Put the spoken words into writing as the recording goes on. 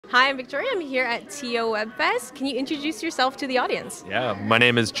Hi, I'm Victoria. I'm here at TO Webfest. Can you introduce yourself to the audience? Yeah, my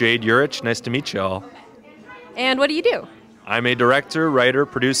name is Jade Yurich. Nice to meet you all. And what do you do? I'm a director, writer,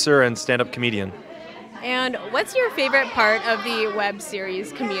 producer, and stand-up comedian. And what's your favorite part of the web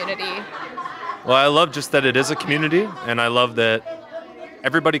series community? Well, I love just that it is a community, and I love that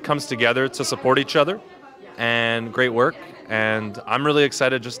everybody comes together to support each other, and great work. And I'm really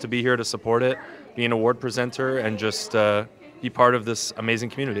excited just to be here to support it, be an award presenter, and just be part of this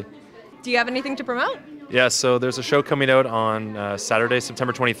amazing community. Do you have anything to promote? Yeah, so there's a show coming out on Saturday,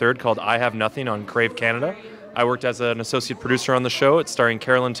 September 23rd called I Have Nothing on Crave Canada. I worked as an associate producer on the show. It's starring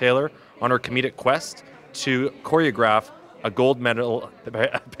Carolyn Taylor on her comedic quest to choreograph a gold medal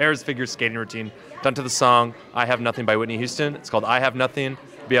pairs figure skating routine done to the song I Have Nothing by Whitney Houston. It's called I Have Nothing.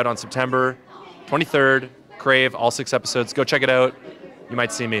 It'll be out on September 23rd. Crave, all 6 episodes. Go check it out. You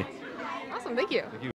might see me. Awesome, thank you. Thank you.